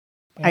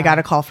I got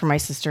a call from my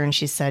sister, and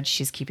she said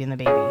she's keeping the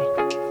baby.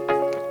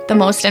 The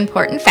most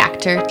important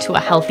factor to a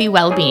healthy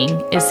well-being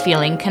is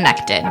feeling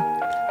connected.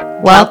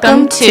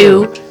 Welcome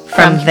to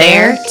From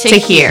There to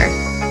Here,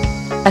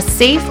 a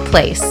safe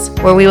place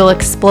where we will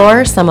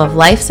explore some of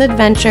life's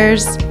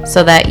adventures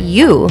so that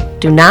you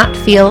do not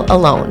feel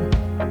alone.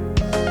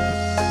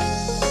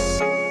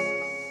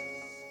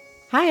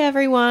 Hi,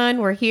 everyone.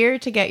 We're here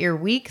to get your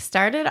week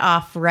started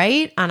off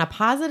right on a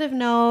positive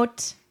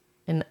note,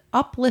 an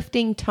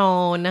uplifting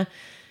tone.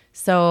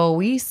 So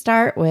we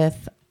start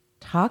with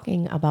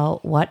talking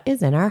about what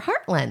is in our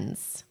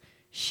heartlands.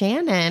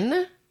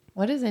 Shannon,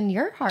 what is in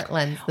your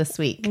heartlands this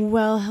week?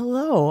 Well,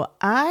 hello.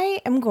 I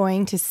am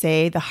going to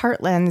say the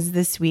heartlands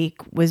this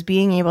week was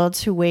being able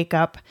to wake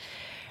up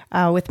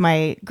with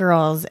my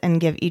girls and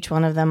give each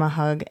one of them a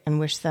hug and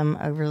wish them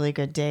a really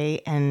good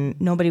day. And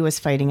nobody was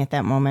fighting at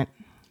that moment.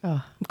 Oh,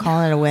 I'm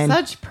calling it a win.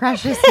 Such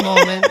precious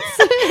moments.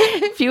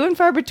 Few and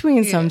far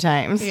between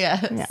sometimes.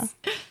 Yes. Yeah.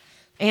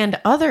 And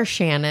other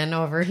Shannon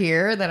over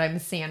here that I'm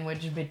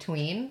sandwiched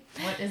between.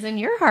 What is in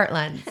your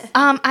heartlands?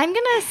 I'm going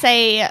to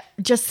say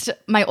just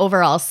my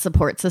overall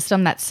support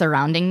system that's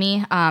surrounding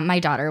me.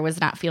 My daughter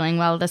was not feeling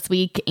well this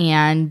week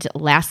and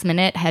last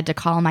minute had to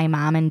call my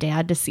mom and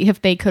dad to see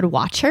if they could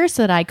watch her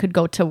so that I could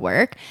go to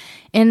work.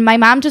 And my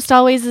mom just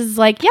always is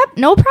like, yep,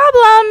 no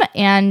problem.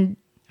 And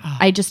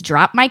I just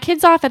drop my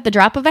kids off at the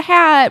drop of a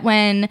hat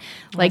when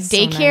like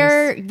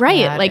daycare, so nice.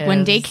 Right. That like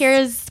when daycare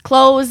is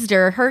closed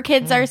or her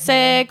kids are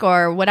sick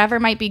or whatever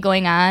might be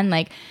going on.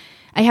 Like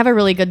I have a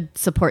really good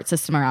support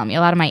system around me. A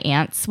lot of my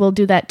aunts will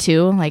do that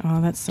too. Like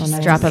that's so just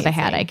nice. Drop of a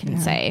hat, I can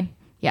say.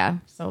 Yeah.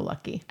 So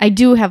lucky. I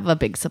do have a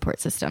big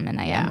support system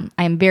and I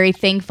am very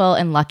thankful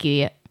and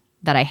lucky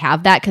that I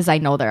have that because I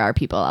know there are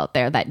people out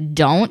there that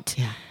don't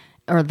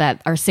or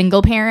that are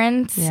single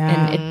parents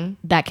and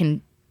that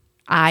can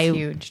it's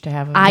huge to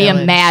have a I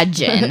village.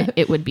 Imagine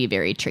it would be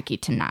very tricky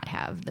to not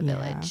have the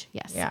village.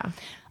 Yes. Yeah.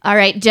 All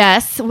right,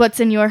 Jess, what's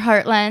in your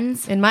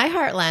heartlands? In my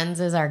heartlands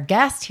is our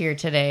guest here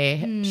today,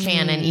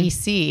 Shannon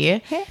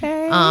EC.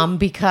 Hey.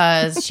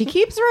 Because she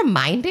keeps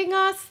reminding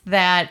us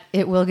that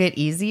it will get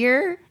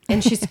easier.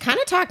 And she's kind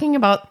of talking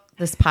about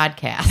this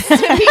podcast.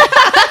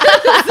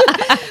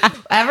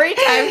 Every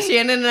time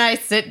Shannon and I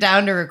sit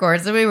down to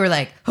record something, we're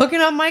like hooking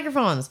up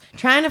microphones,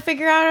 trying to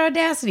figure out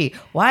Audacity.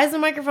 Why is the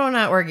microphone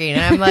not working?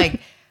 And I'm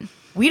like,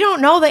 we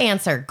don't know the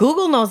answer.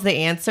 Google knows the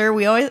answer.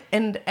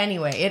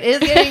 Anyway, it is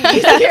getting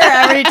easier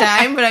every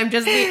time, but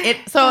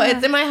so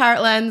it's in my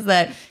heartlands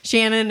that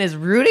Shannon is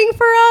rooting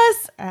for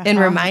us and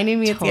reminding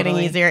me it's getting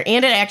easier.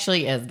 And it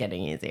actually is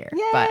getting easier.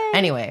 Yay. But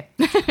anyway,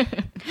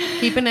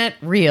 keeping it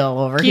real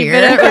over here.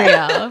 Keeping it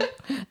real.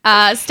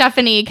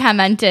 Stephanie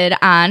commented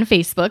on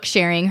Facebook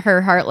sharing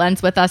her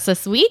heartlands with us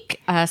this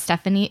week.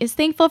 Stephanie is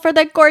thankful for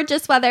the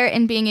gorgeous weather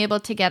and being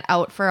able to get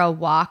out for a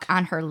walk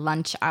on her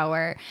lunch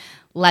hour.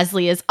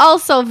 Leslie is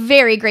also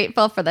very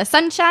grateful for the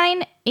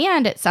sunshine,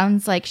 and it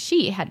sounds like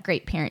she had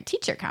great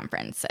parent-teacher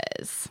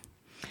conferences.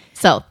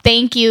 So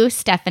thank you,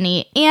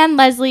 Stephanie and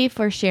Leslie,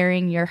 for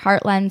sharing your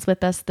heartlands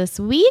with us this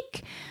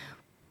week.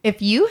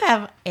 If you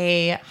have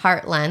a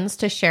heartlands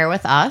to share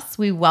with us,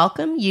 we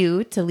welcome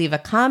you to leave a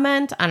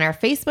comment on our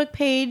Facebook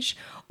page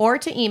or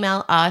to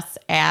email us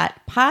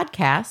at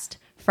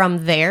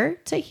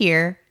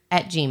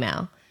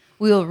podcastfromtheretohere@gmail.com.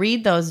 We will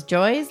read those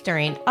joys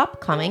during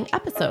upcoming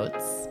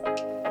episodes.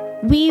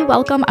 We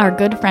welcome our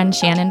good friend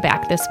Shannon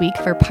back this week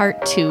for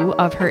part 2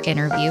 of her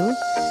interview.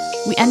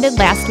 We ended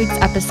last week's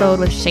episode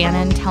with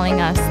Shannon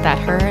telling us that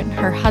her and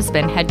her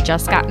husband had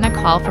just gotten a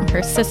call from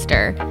her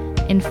sister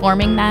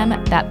informing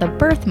them that the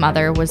birth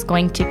mother was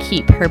going to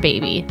keep her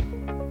baby.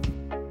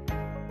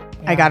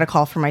 I got a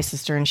call from my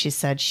sister, and she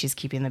said she's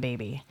keeping the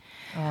baby.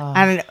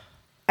 And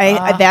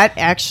that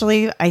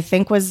actually, I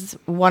think, was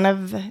one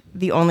of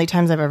the only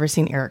times I've ever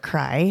seen Eric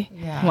cry.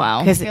 Yeah. Wow.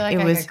 I feel like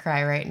I could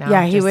cry right now.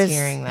 Yeah,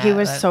 hearing that. He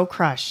was so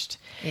crushed.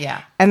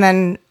 Yeah. And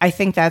then I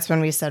think that's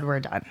when we said we're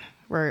done.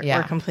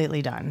 We're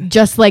completely done.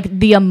 Just like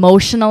the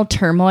emotional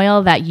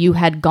turmoil that you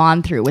had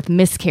gone through with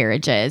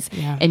miscarriages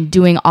and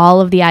doing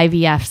all of the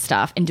IVF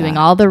stuff and doing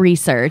all the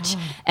research.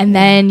 And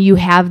then you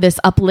have this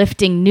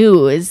uplifting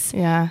news.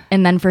 Yeah.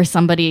 And then for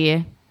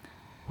somebody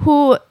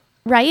who...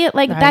 Right?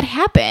 Like that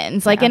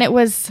happens. Like, and it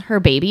was her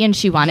baby and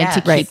she wanted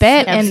to keep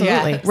it.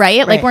 Absolutely. And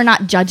right? Like we're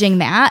not judging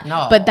that.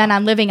 No. But then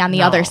I'm living on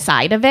the other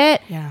side of it.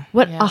 Yeah.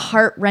 What a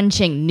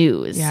heart-wrenching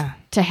news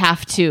to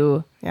have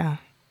to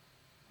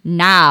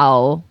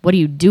now, what do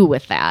you do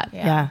with that?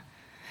 Yeah.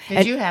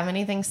 Did you have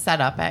anything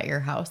set up at your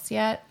house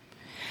yet?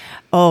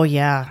 Oh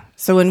yeah.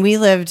 So when we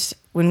lived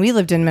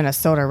in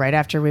Minnesota, right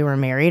after we were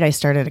married, I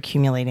started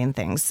accumulating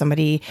things.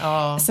 Somebody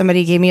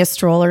gave me a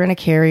stroller and a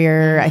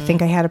carrier. I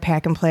think I had a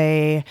pack and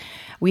play.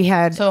 We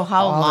had So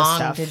how all long this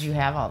stuff. did you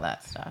have all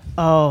that stuff?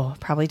 Oh,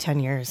 probably 10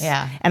 years.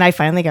 Yeah. And I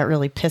finally got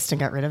really pissed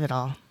and got rid of it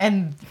all.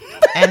 And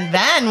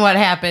then what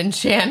happened,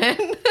 Shannon?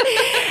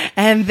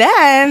 And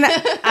then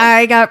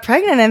I got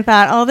pregnant and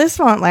thought, oh, this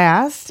won't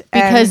last.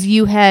 Because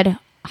you had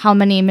how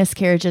many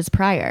miscarriages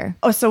prior?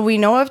 Oh, so we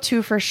know of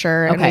 2 for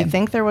sure. And Okay. we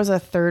think there was a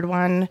 3rd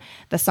one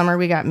the summer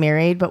we got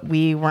married, but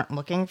we weren't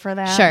looking for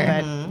that. Sure.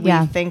 But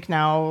Yeah. we think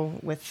now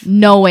with,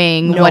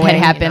 Knowing what had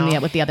Knowing, happened you know.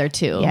 with the other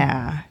 2.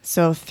 yeah.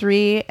 So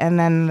 3 and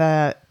then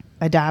the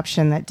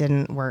adoption that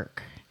didn't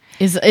work.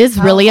 Is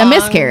really a long-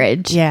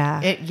 miscarriage.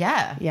 Yeah.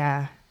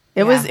 Yeah.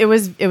 It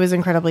was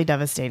incredibly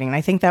devastating. And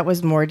I think that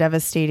was more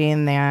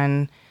devastating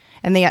than,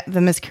 and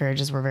the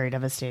miscarriages were very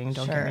devastating.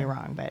 Don't get me Sure.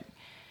 wrong, but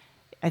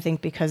I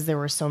think because there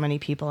were so many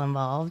people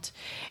involved.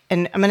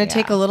 And I'm going to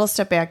take a little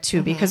step back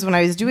too, because when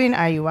I was doing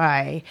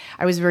IUI,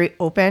 I was very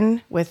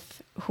open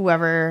with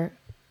whoever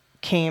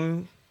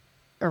came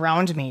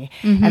around me.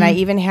 And I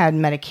even had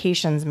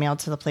medications mailed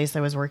to the place I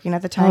was working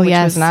at the time, Oh, which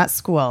yes. was not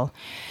school.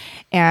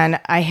 And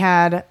I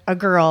had a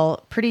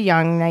girl, pretty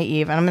young,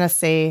 naive, and I'm going to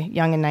say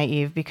young and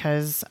naive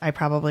because I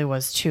probably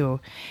was too.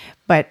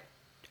 But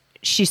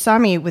she saw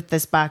me with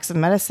this box of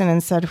medicine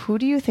and said, "Who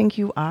do you think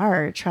you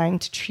are, trying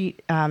to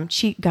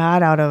cheat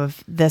God out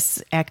of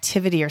this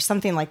activity," or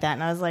something like that.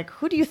 And I was like,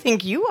 "Who do you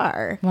think you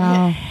are?"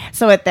 Wow.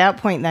 So at that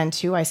point then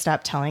too, I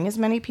stopped telling as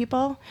many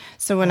people.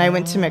 So when I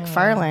went to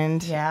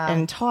McFarland yeah.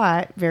 and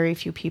taught, very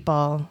few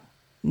people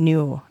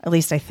knew, at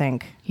least I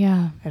think.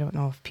 Yeah. I don't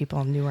know if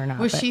people knew or not.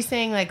 Was but- she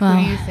saying like, who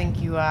do you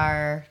think you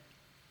are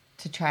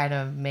to try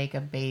to make a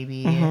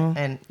baby?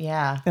 And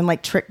yeah. and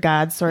like trick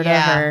God sort of,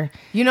 Yeah. or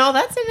You know,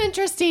 that's an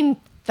interesting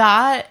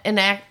thought and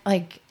act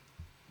like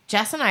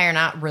Jess and I are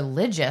not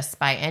religious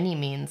by any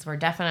means. We're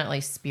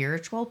definitely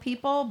spiritual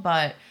people,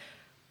 but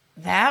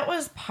that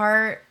was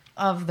part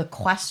of the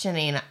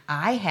questioning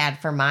I had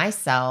for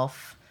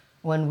myself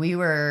when we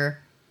were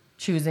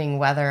choosing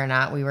whether or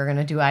not we were going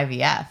to do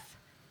IVF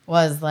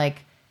was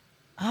like,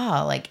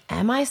 oh, like,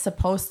 am I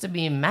supposed to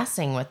be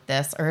messing with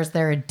this, or is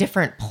there a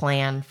different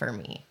plan for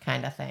me,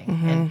 kind of thing?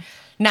 And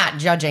not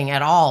judging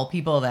at all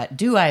people that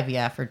do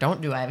IVF or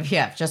don't do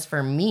IVF. Just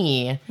for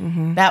me,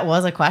 that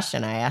was a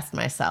question I asked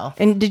myself.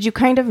 And did you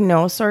kind of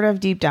know sort of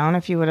deep down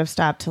if you would have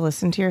stopped to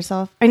listen to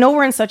yourself? I know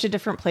we're in such a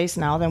different place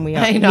now than we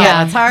are. I know,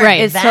 Yeah, it's hard.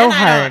 right. It's Then so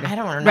I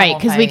don't hard. know. Right,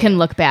 because we if can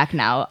look back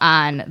now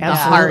on the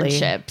Absolutely.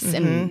 hardships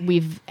and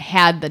we've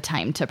had the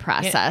time to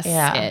process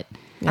it.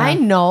 I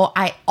know.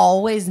 I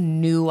always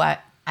knew.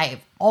 I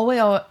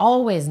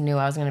always knew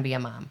I was going to be a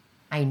mom.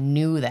 I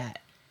knew that.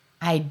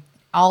 I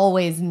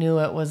always knew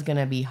it was going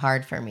to be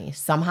hard for me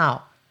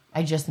somehow.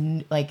 I just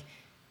like.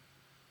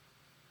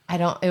 I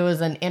don't. It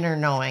was an inner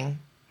knowing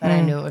that I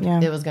knew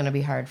it was going to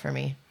be hard for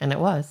me, and it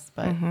was.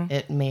 But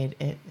it made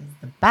it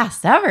the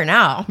best ever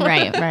now.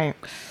 Right. Right.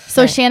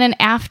 So Shannon,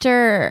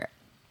 after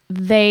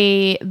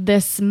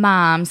this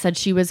mom said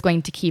she was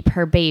going to keep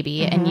her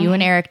baby, and you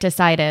and Eric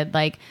decided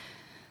like,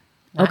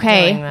 Not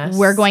okay, doing this.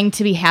 we're going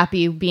to be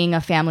happy being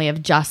a family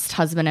of just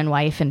husband and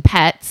wife and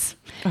pets.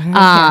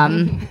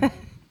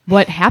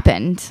 What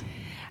happened?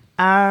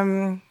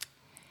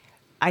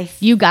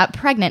 You got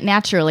pregnant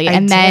naturally,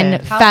 and then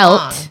did.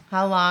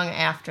 How long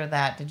after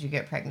that did you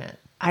get pregnant?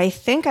 I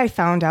think I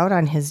found out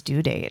on his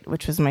due date,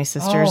 which was my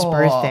sister's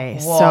birthday.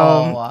 Whoa.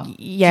 So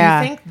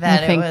yeah, Do you think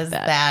that I think it was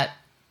that-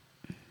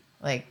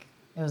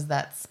 it was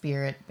that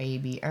spirit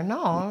baby or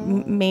no?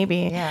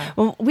 maybe. Yeah.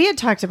 Well, we had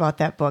talked about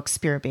that book,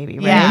 Spirit Baby,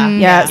 right? Yeah.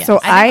 Yeah. So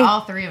I think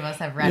all three of us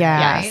have read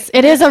Yeah. it, Yes,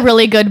 right? it is a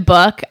really good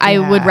book. I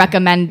would Yeah.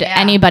 recommend Yeah.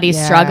 anybody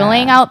Yeah.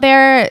 struggling out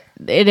there.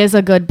 It is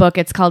a good book.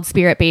 It's called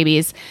Spirit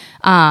Babies.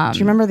 Do you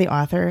remember the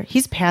author?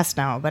 He's passed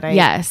now, but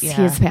Yes, he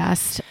is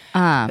passed.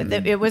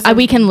 It was.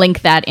 We can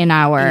link that in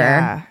our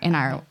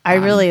Yeah. I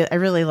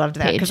really loved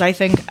that page. because I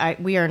think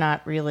we are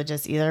not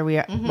religious either. We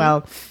are,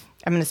 well,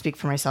 I'm going to speak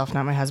for myself,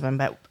 not my husband,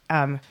 but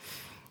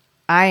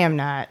I am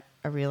not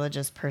a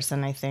religious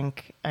person. I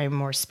think I'm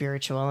more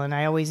spiritual, and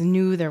I always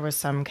knew there was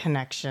some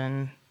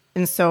connection.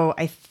 And so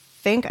I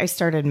think I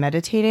started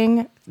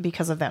meditating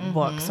because of that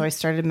book. So I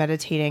started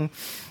meditating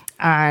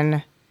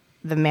on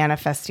the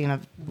manifesting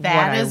of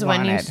That what is I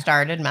when you wanted.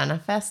 started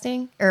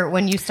manifesting or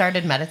when you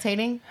started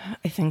meditating?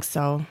 I think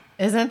so.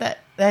 Isn't that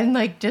then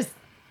like just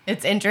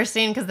it's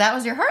interesting because that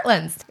was your heart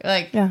lens.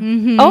 Like, Yeah.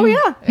 Oh yeah.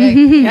 like,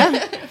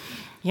 Yeah.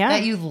 Yeah.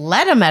 that you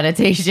led a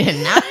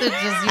meditation, not that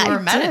just you I were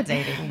did.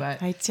 meditating,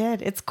 but I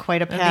did. It's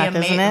quite a the path,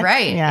 isn't it?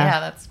 right.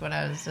 Yeah, that's what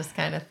I was just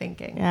kind of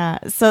thinking. Yeah.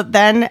 So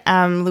then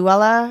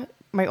Luella,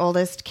 my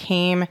oldest,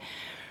 came.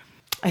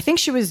 I think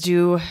she was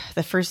due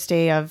the first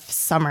day of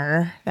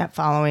summer that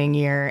following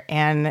year,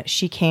 and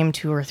she came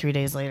 2 or 3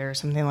 days later or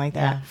something like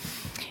that.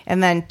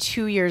 And then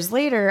 2 years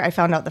later, I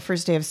found out the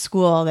first day of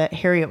school that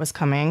Harriet was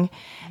coming.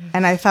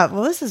 And I thought,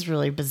 well, this is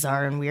really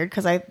bizarre and weird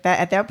because at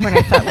that point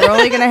I thought we're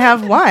only going to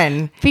have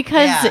one.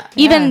 because Yeah.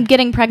 even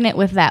getting pregnant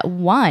with that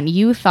one,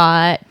 you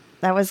thought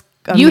That was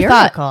a you miracle.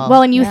 thought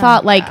well, and you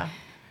thought like,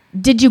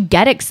 did you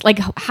get like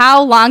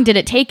how long did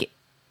it take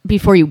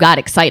before you got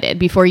excited,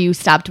 before you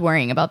stopped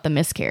worrying about the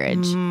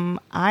miscarriage?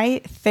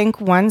 I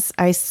think once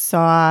I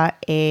saw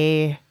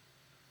a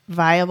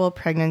viable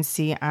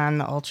pregnancy on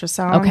the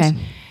ultrasound, Okay.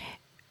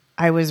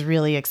 I was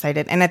really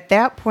excited. And at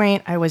that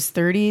point, I was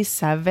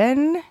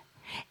 37.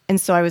 And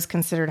so I was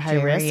considered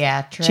high risk.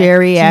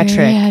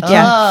 Geriatric.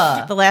 Yeah.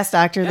 Ugh. The last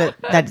doctor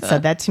that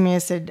said that to me, I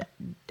said,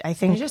 I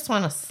think You just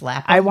want to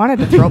slap I him. wanted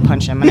to throat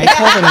punch him. And I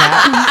told him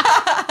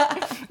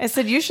that. I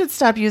said, you should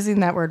stop using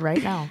that word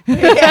right now.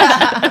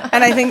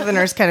 And I think the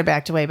nurse kind of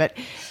backed away, but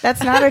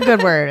that's not a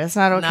good word. It's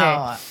not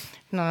okay.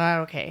 No,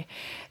 not okay.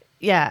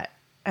 Yeah.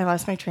 I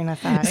lost my train of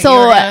thought. So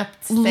gonna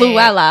say-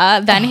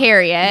 Luella, then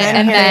Harriet,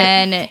 and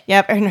then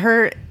Yep.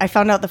 And I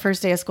found out the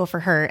first day of school for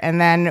her. And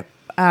then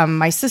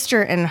my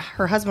sister and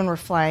her husband were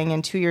flying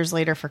in 2 years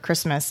later for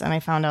Christmas. And I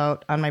found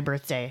out on my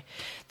birthday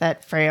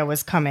that Freya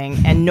was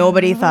coming. And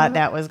nobody thought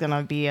that was going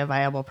to be a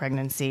viable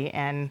pregnancy.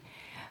 And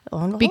lo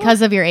and behold,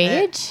 because of your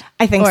age?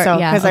 I think Or- so.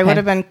 yeah, Because I okay. would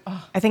have been,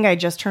 I think I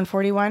just turned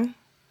 41.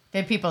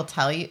 Did people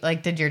tell you?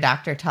 Like, did your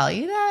doctor tell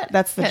you that?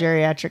 That's the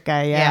geriatric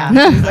guy. Yeah.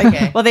 Yeah. He's like,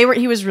 okay. Well,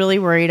 he was really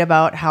worried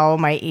about how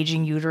my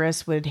aging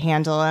uterus would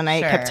handle. And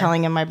I kept Sure.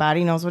 telling him my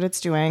body knows what it's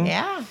doing.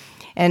 Yeah.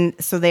 And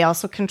so they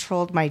also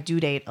controlled my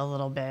due date a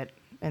little bit.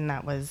 And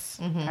that was,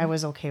 I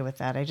was okay with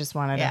that. I just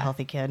wanted a Yeah.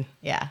 healthy kid.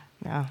 Yeah.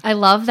 Yeah. I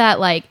love that,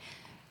 like,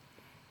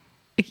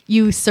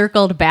 you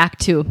circled back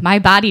to my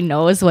body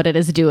knows what it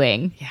is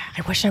doing. Yeah.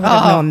 I wish I would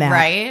have known that.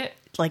 Right?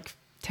 Like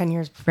 10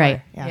 years before.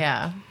 Right.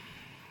 Yeah.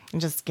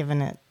 And just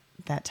given it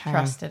that time.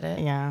 Trusted it.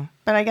 Yeah.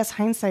 But I guess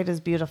hindsight is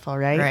beautiful,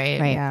 right? Right.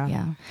 Right. Yeah.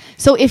 Yeah.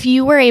 So if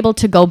you were able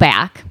to go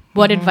back,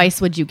 what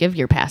advice would you give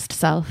your past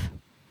self?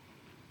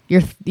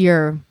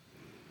 Your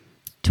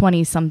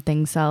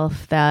 20-something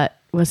self that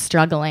was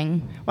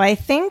struggling. Well, I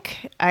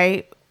think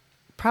I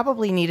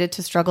probably needed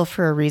to struggle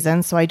for a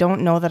reason. So I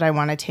don't know that I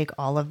want to take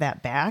all of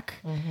that back.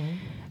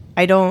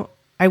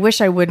 I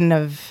wish I wouldn't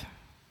have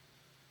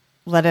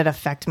let it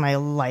affect my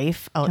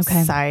life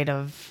outside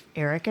of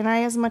Eric and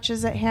I as much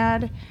as it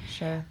had.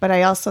 Sure. But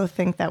I also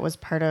think that was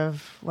part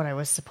of what I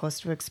was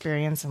supposed to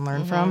experience and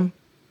learn from.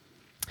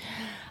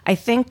 I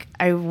think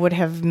I would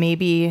have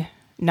maybe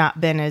not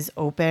been as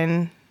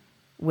open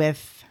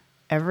with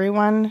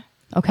everyone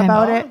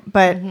about it,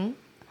 but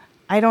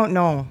I don't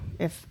know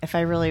if I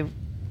really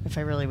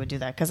would do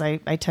that, because I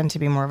tend to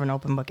be more of an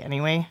open book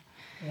anyway.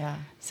 Yeah.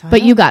 So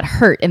But you got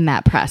hurt in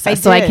that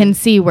process. I I did. can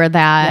see where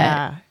that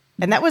yeah,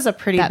 and that was a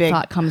pretty that big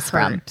thought comes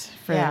from. hurt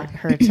for Yeah.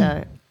 her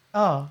to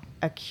Oh,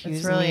 accuse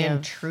it's really me of.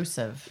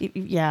 intrusive.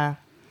 Yeah,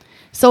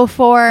 So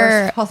for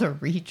First of all, the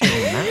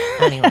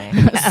retreatment. Anyway.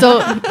 so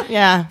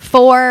yeah.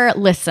 for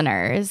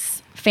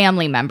listeners,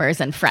 family members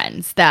and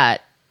friends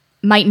that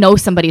might know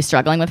somebody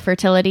struggling with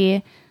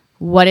fertility,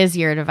 what is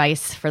your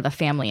advice for the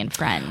family and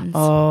friends?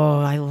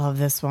 Oh, I love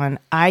this one.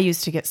 I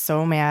used to get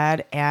so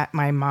mad at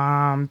my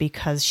mom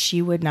because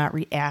she would not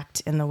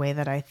react in the way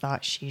that I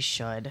thought she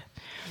should.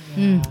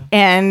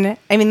 And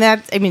I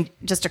mean,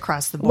 just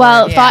across the board.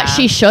 Well, Yeah. thought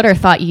she should or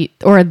thought you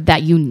or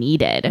that you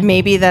needed.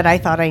 maybe that I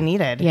thought I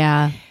needed.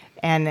 Yeah.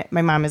 And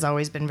my mom has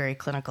always been very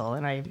clinical,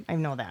 and I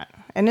know that.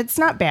 And it's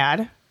not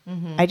bad.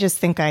 I just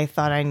think I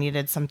thought I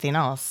needed something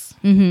else.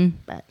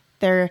 But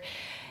there,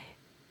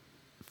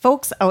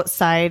 folks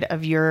outside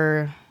of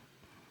your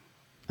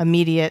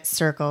immediate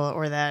circle,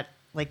 or that,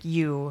 like,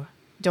 you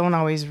don't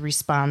always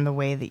respond the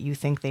way that you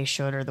think they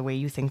should, or the way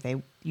you think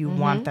you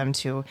want them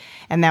to.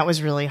 And that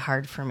was really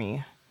hard for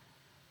me,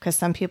 because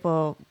some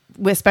people,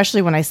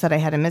 especially when I said I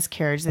had a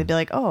miscarriage, they'd be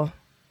like, oh,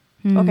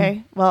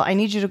 okay, well, I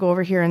need you to go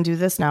over here and do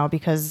this now,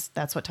 because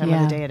that's what time of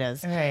Yeah. the day it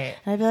is. Right.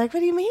 And I'd be like, what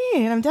do you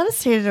mean? I'm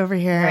devastated over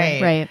here.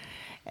 Right. Right.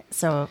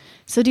 So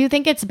So do you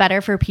think it's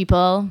better for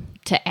people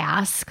to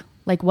ask,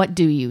 like, what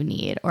do you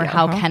need? Or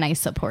how can I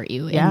support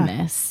you in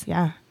this?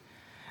 yeah,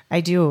 I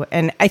do.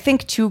 And I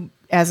think too,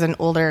 as an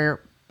older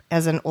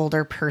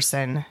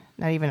person,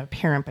 not even a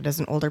parent, but as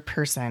an older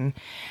person,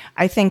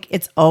 I think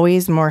it's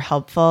always more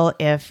helpful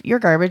if your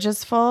garbage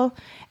is full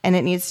and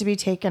it needs to be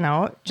taken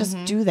out, just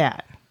do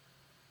that.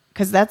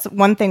 Because that's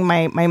one thing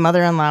my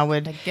mother-in-law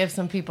would, Like, give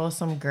some people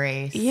some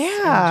grace.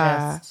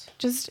 yeah, And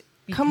just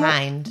be come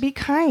kind. be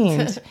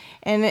kind.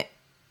 And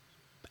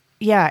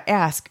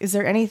ask, is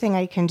there anything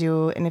I can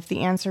do? And if the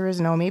answer is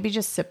no, maybe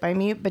just sit by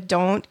me, but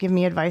don't give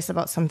me advice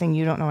about something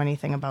you don't know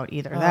anything about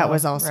either. That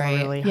was also right.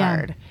 really Yeah.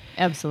 hard.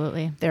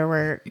 Absolutely. There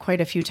were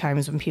quite a few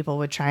times when people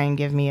would try and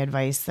give me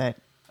advice that,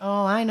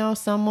 oh, I know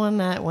someone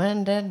that went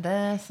and did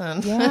this.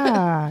 And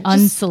yeah,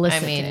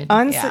 Unsolicited.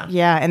 I mean,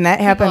 yeah, and that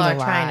happens are a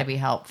lot. trying to be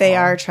helpful. They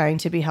are trying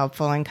to be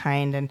helpful and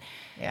kind, and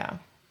yeah.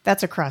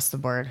 that's across the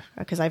board,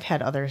 because I've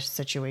had other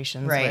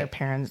situations Right. where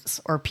parents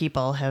or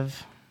people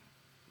have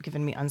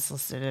given me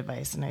unsolicited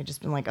advice, and I've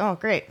just been like, oh,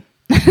 great.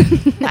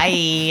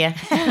 Bye.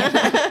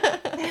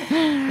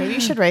 Maybe you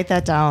should write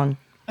that down.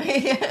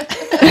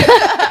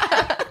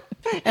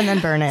 And then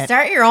burn it.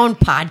 Start your own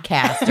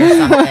podcast or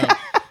something.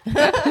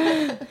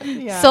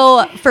 Yeah.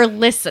 So for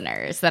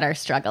listeners that are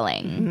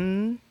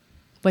struggling,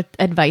 what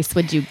advice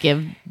would you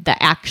give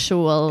the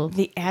actual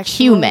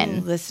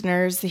human?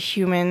 listeners, the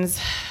humans,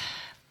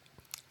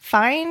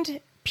 find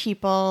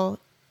people,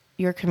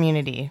 your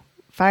community.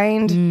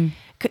 Find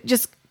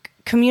just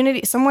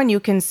community, someone you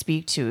can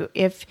speak to.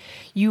 If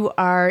you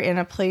are in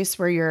a place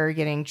where you're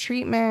getting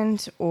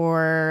treatment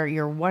or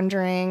you're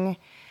wondering,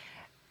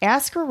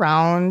 ask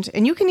around,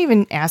 and you can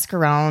even ask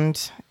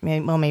around,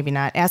 well, maybe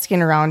not,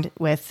 asking around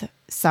with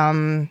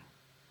some,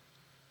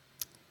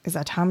 is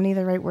autonomy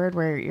the right word,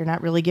 where you're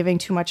not really giving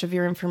too much of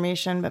your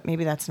information, but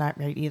maybe that's not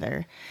right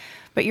either.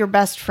 But your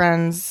best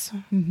friends,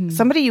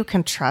 somebody you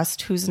can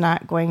trust who's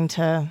not going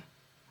to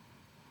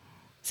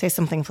say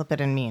something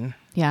flippant and mean.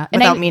 Yeah.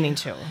 Without meaning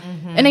to.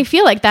 And I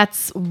feel like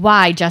that's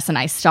why Jess and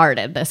I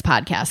started this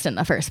podcast in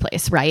the first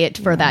place, right?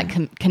 For that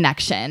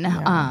connection.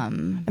 Yeah.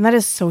 And that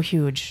is so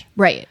huge.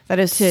 Right. That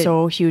is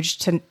so huge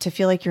to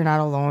feel like you're not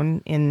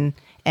alone in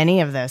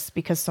any of this,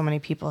 because so many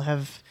people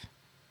have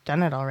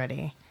done it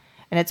already.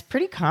 And it's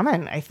pretty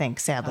common, I think,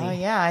 sadly. Oh,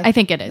 yeah. I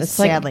think it is. It's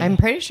like, Sadly. I'm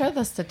pretty sure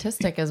the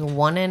statistic is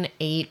 1 in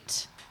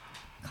 8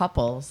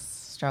 couples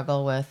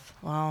struggle with...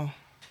 Wow.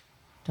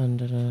 Dun,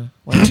 dun, dun.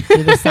 Wait,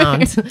 do the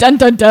sound. Dun,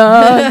 dun,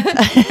 dun.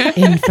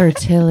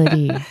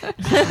 Infertility.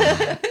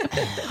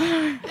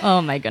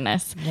 Oh, my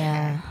goodness.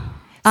 Yeah.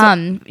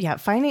 So,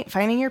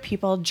 Finding your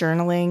people,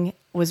 journaling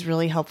was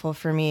really helpful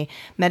for me.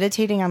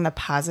 Meditating on the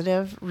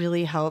positive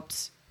really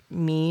helped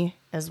me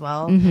as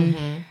well.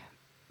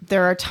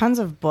 There are tons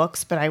of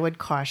books, but I would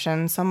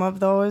caution some of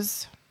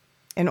those.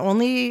 And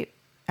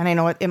I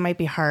know it might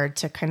be hard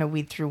to kind of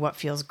weed through what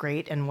feels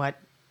great and what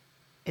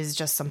is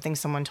just something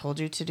someone told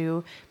you to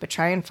do, but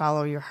try and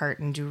follow your heart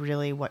and do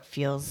really what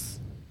feels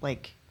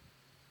like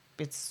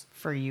it's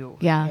for you.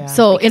 Yeah.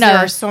 So because there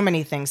are so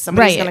many things.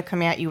 Somebody's going to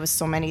come at you with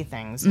so many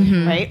things,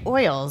 right?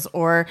 Oils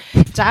or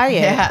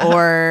diet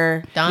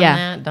or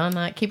done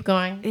that. Keep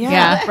going.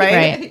 Yeah.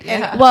 Right.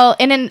 And, well,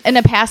 and in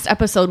a past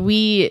episode,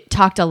 we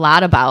talked a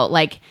lot about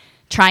like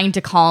trying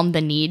to calm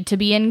the need to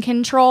be in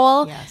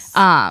control. Yes.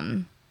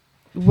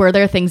 Were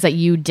there things that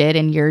you did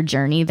in your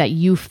journey that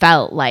you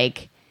felt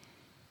like,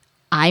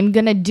 I'm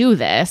going to do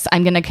this,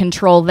 I'm going to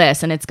control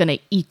this, and it's going to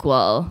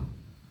equal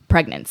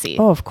pregnancy?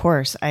 Oh, of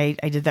course. I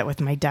did that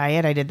with my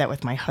diet. I did that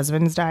with my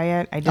husband's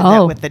diet. I did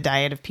that with the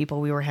diet of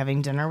people we were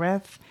having dinner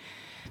with.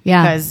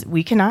 Yeah. Because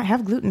we cannot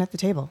have gluten at the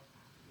table.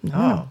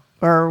 No.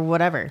 Or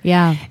whatever.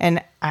 Yeah.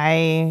 And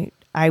I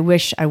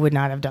wish I would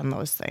not have done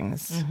those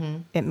things.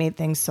 It made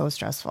things so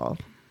stressful.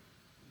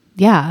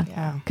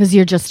 Yeah. Because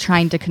you're just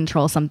trying to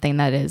control something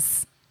that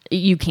is...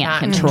 you can't Not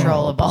control.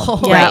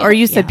 controllable. Yeah, Right. or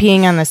you said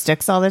peeing on the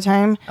sticks all the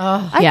time.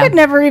 I Yeah. could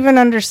never even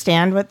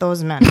understand what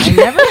those meant. I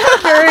never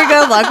had very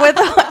good luck with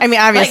them. I mean,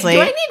 obviously.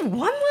 Like, do I need 1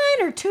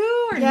 line or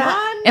 2 or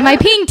none? Am I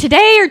peeing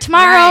today or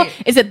tomorrow? Right.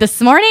 Is it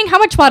this morning? How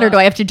much water do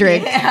I have to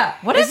drink? Yeah.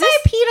 What if I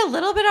peed a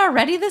little bit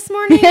already this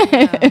morning?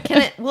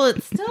 Will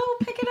it still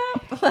pick it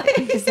up? Like,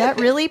 Is that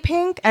really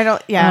pink? I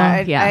don't. Yeah,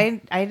 yeah.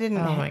 I didn't.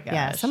 Oh my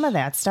Yeah, gosh. some of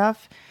that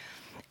stuff.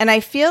 And I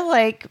feel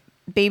like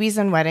babies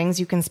and weddings,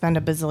 you can spend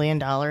 $1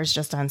 bazillion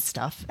just on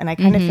stuff, and I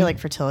kind of feel like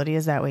fertility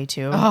is that way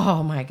too.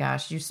 oh my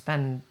gosh, you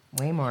spend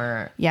way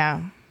more.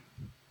 Yeah,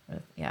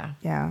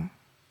 Yeah.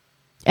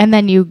 And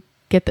then you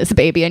get this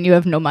baby and you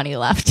have no money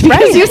left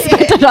because you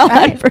spent it all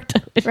on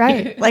fertility.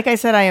 right. Like I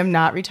said, I am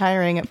not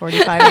retiring at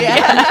 45.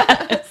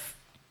 Yes.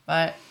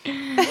 But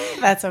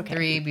That's okay.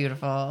 3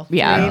 beautiful.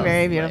 Yeah. Three girls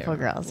very beautiful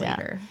girls.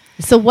 later.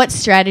 So what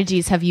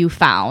strategies have you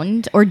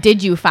found or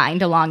did you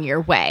find along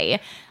your way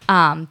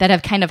that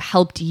have kind of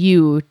helped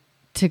you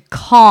to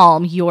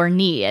calm your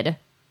need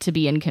to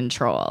be in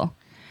control?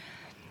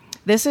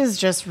 This is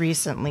just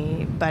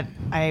recently, but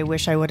I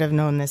wish I would have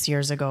known this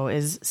years ago,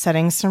 is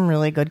setting some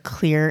really good,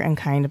 clear, and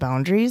kind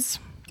boundaries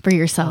For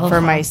yourself?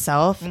 for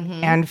myself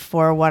and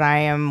for what I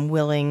am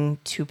willing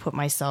to put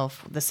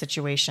myself, the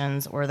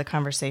situations or the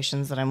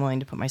conversations that I'm willing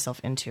to put myself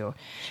into.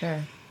 Sure.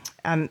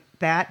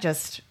 That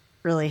just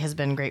really has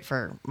been great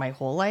for my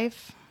whole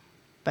life.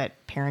 But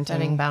parenting,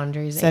 Setting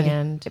boundaries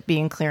and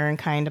being clear and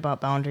kind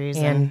about boundaries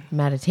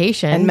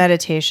meditation. and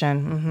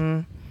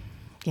meditation.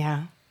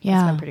 Yeah.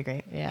 Yeah. It's been pretty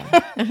great.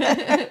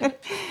 Yeah.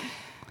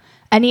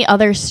 Any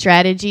other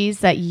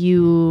strategies that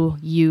you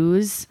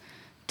use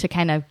to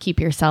kind of keep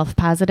yourself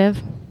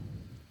positive?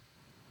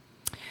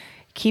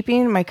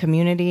 Keeping my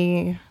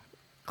community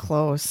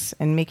close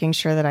and making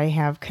sure that I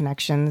have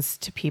connections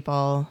to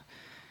people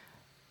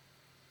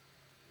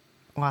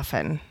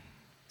often.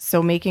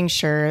 So making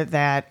sure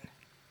that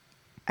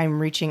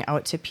I'm reaching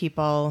out to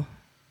people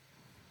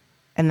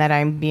and that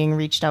I'm being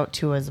reached out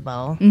to as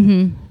well.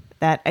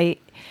 That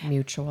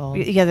Mutual.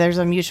 there's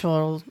a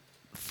mutual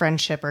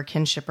friendship or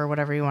kinship or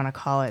whatever you want to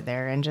call it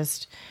there. And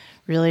just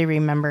really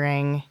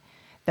remembering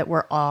that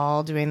we're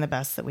all doing the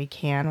best that we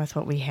can with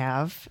what we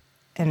have.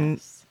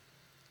 And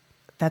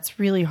that's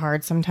really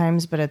hard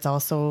sometimes, but it's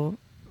also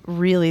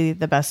really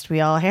the best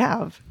we all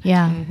have.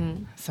 Yeah.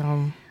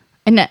 So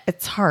And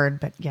it's hard,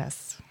 but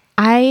yes.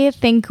 I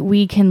think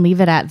we can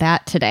leave it at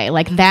that today.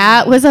 Like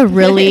that was a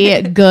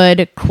really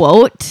good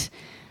quote.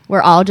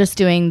 We're all just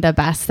doing the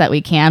best that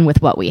we can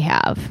with what we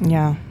have.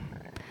 Yeah.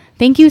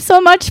 Thank you so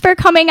much for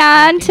coming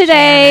on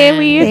today. Shannon.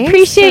 We Thanks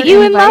appreciate for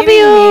you and love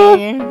you.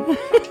 inviting me.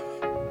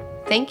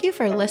 Thank you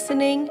for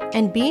listening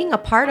and being a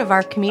part of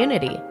our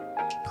community.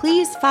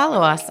 Please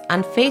follow us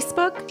on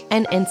Facebook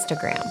and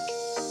Instagram.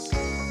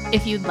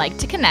 If you'd like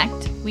to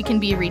connect, we can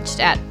be reached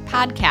at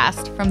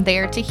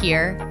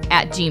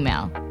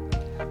podcastfromtheretohere@gmail.com.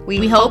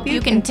 We hope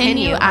you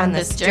continue on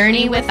this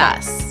journey with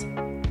us.